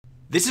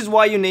This is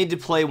why you need to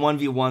play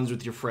 1v1s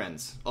with your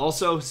friends.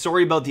 Also,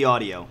 sorry about the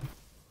audio.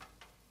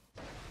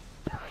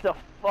 What the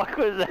fuck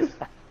was that?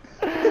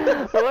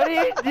 What are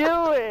you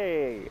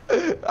doing?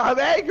 I'm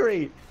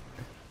angry.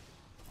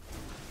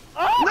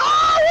 Oh! No!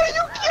 What are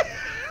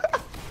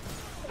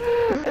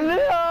you?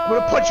 No! I'm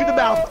gonna punch you in the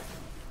mouth.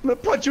 I'm gonna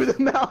punch you in the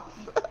mouth.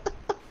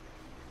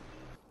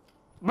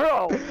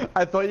 Bro!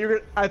 I thought you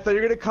were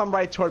gonna come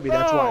right toward me.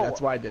 That's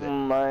why I did it. Oh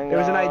my God. It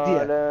was an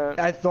idea.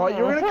 I thought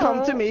you were gonna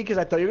come to me because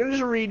I thought you were gonna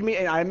just read me,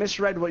 and I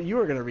misread what you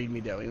were gonna read me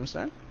doing. You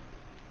understand?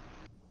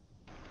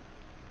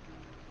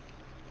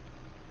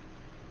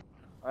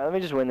 Alright, let me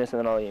just win this and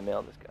then I'll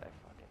email this guy.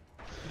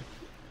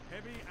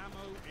 Heavy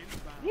ammo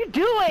inbound. What are you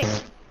doing?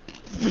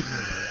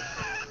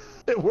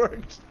 It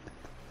worked.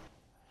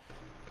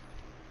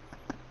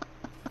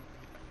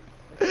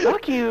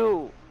 Fuck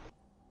you!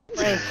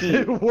 Frankie.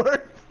 It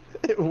worked.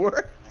 It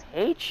worked. I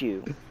hate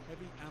you.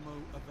 Heavy ammo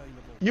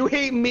available. You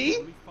hate me?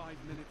 Only 5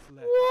 minutes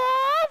left.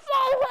 Yes, I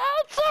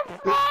hate you,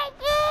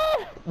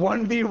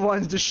 Frankie!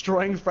 1v1s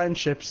destroying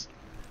friendships.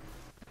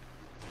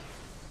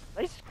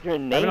 Nice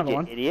grenade, another you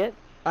one. idiot.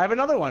 I have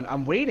another one.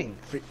 I'm waiting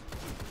for.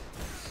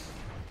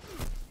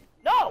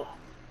 No!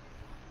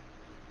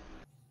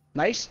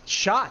 Nice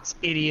shots,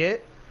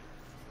 idiot.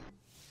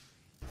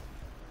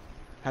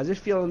 How's it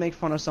feel to make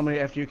fun of somebody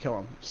after you kill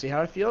them? See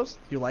how it feels?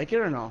 You like it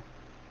or no?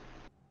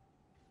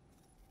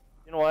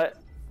 You know what?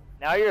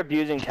 Now you're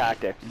abusing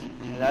tactics.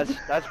 And that's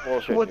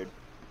bullshit, What? dude.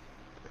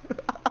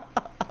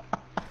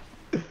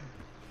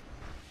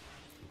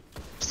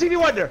 Stevie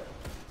Wonder.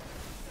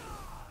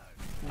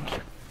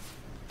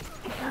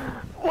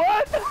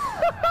 What?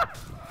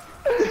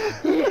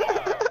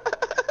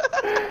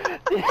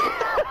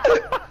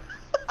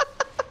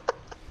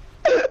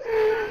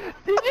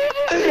 Did you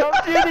just jump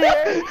through the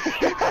air?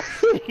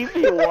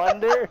 Stevie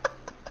Wonder?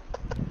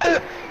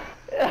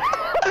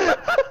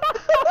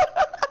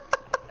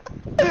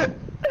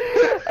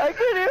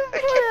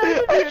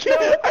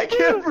 I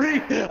can't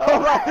breathe.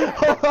 Hold on.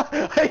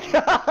 I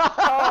can't.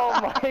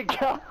 Oh my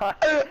God.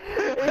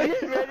 It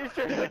just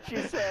registered what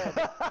you said.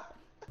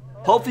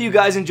 Hopefully you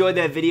guys enjoyed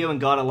that video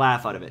and got a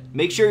laugh out of it.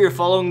 Make sure you're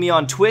following me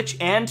on Twitch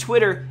and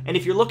Twitter, and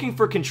if you're looking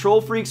for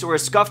Control Freaks or a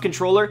Scuff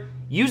controller,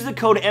 use the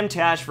code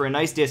Mtashed for a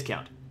nice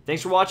discount.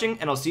 Thanks for watching,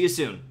 and I'll see you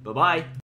soon. Bye-bye.